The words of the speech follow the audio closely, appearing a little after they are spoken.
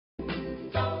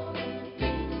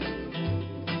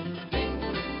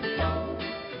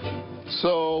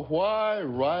So why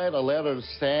write a letter to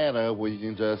Santa when you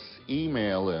can just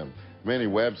email him? Many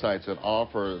websites that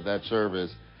offer that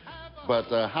service, but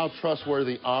how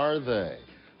trustworthy are they?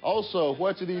 Also,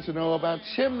 what you need to know about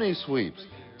chimney sweeps.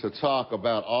 To talk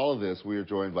about all of this, we are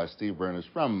joined by Steve Burners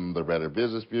from the Better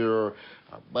Business Bureau,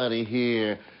 our buddy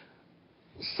here.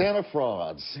 Santa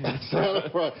frauds. Santa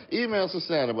fraud. Emails to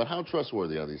Santa, but how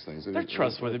trustworthy are these things? They're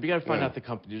trustworthy. We got to find out the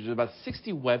company. There's about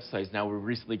 60 websites now were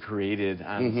recently created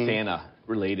on Santa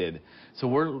related. So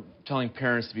we're telling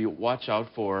parents to watch out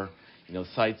for,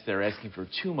 sites that are asking for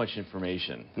too much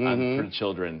information for the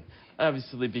children.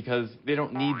 Obviously, because they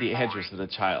don't need the address of the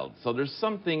child. So there's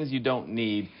some things you don't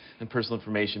need in personal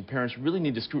information. Parents really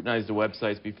need to scrutinize the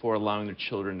websites before allowing their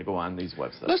children to go on these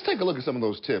websites. Let's take a look at some of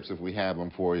those tips if we have them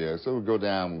for you. So we'll go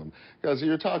down them. Because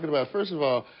you're talking about, first of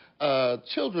all,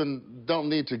 children don't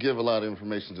need to give a lot of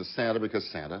information to Santa because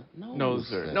Santa knows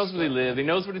where they live. He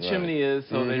knows where the chimney is,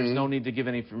 so there's no need to give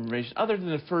any information other than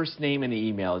the first name and the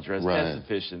email address. That's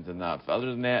sufficient enough.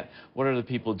 Other than that, what are the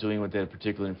people doing with that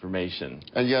particular information?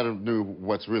 And you got to know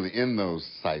what's really in those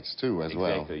sites too, as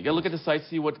well. Exactly. You got to look at the site,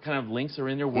 see what kind of links are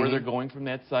in there, where they're going from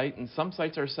that site, and some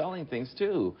sites are selling things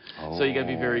too. So you got to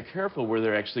be very careful where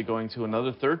they're actually going to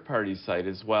another third-party site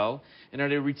as well. And are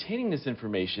they retaining this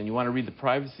information? You want to read the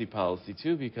privacy policy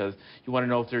too, because you want to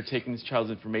know if they're taking this child's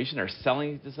information or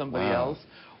selling it to somebody else,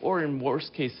 or in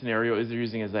worst case scenario, is they're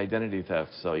using it as identity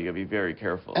theft. So you got to be very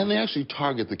careful. And they actually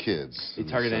target the kids. They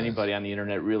target anybody on the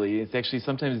internet, really. It's actually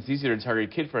sometimes it's easier to target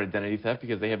a kid for identity theft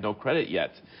because they have no credit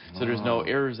yet. So there's no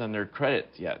errors on their credit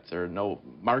yet, or no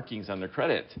markings on their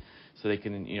credit. So they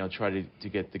can, try to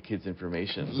get the kids'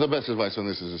 information. The best advice on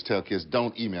this is just tell kids,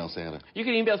 don't email Santa. You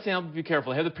can email Santa, but be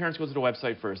careful. Have the parents go to the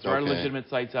website first. There are legitimate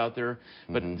sites out there,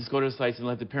 but just go to the sites and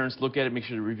let the parents look at it, make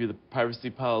sure to review the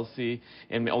privacy policy,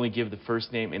 and only give the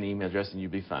first name and email address, and you'll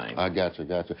be fine. I gotcha.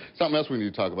 Something else we need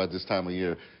to talk about this time of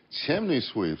year, chimney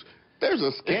sweeps. There's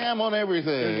a scam on everything.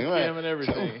 There's a scam on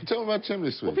everything. Tell me about chimney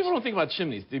sweeps. Well, people don't think about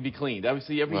chimneys. They'd be cleaned.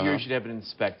 Obviously, every year you should have it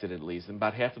inspected at least. And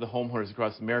about half of the homeowners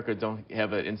across America don't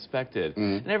have it inspected.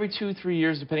 And every 2-3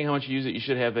 years, depending how much you use it, you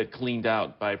should have it cleaned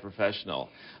out by a professional.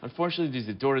 Unfortunately, these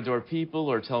are door-to-door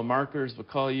people or telemarketers will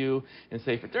call you and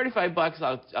say, for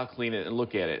 $35, I'll clean it and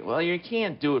look at it. Well, you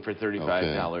can't do it for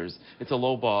 $35. It's a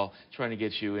low ball trying to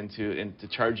get you into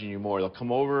charging you more. They'll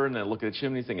come over and they'll look at the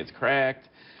chimney, think it's cracked.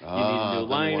 You need a new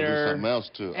liner, else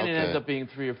too. And it ends up being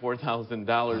 $3,000 or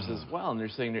 $4,000 as well. And they're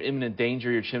saying they're imminent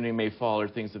danger, your chimney may fall, or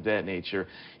things of that nature.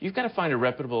 You've got to find a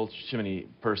reputable chimney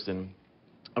person.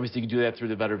 Obviously, you can do that through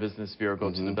the Better Business Bureau.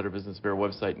 Go to the Better Business Bureau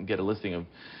website and get a listing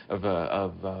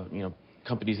of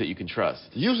companies that you can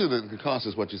trust. Usually the cost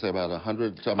is what you say, about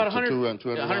 $150 to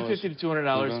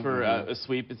 $200 for a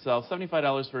sweep itself,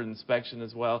 $75 for an inspection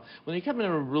as well. When they come in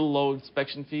a real low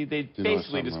inspection fee, they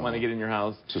basically just want to get in your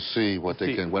house to see what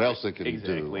what else they can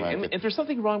do. Right? And if there's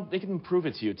something wrong, they can prove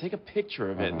it to you. Take a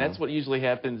picture of it, and that's what usually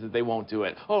happens. Is they won't do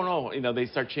it. Oh no, they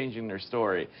start changing their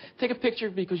story. Take a picture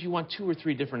because you want 2 or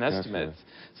 3 different estimates.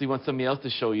 So you want somebody else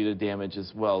to show you the damage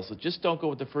as well. So just don't go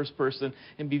with the first person,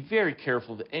 and be very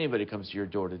careful that anybody comes to your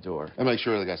door-to-door. And make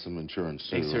sure they got some insurance,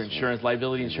 too. Make sure insurance,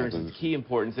 liability insurance is key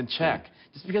importance, and check.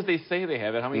 Just because they say they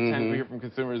have it, how many times we hear from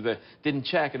consumers that didn't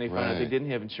check and they found out they didn't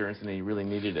have insurance and they really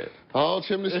needed it. All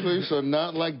chimney sweeps are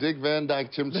not like Dick Van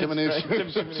Dyke chimney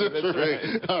sweeps.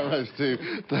 All right, Steve.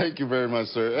 Thank you very much,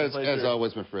 sir. As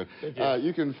always, my friend.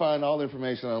 You can find all the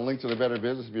information and a link to the Better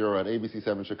Business Bureau at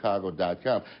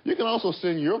abc7chicago.com. You can also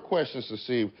send your questions to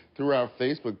Steve through our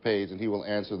Facebook page, and he will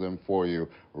answer them for you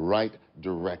right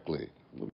directly.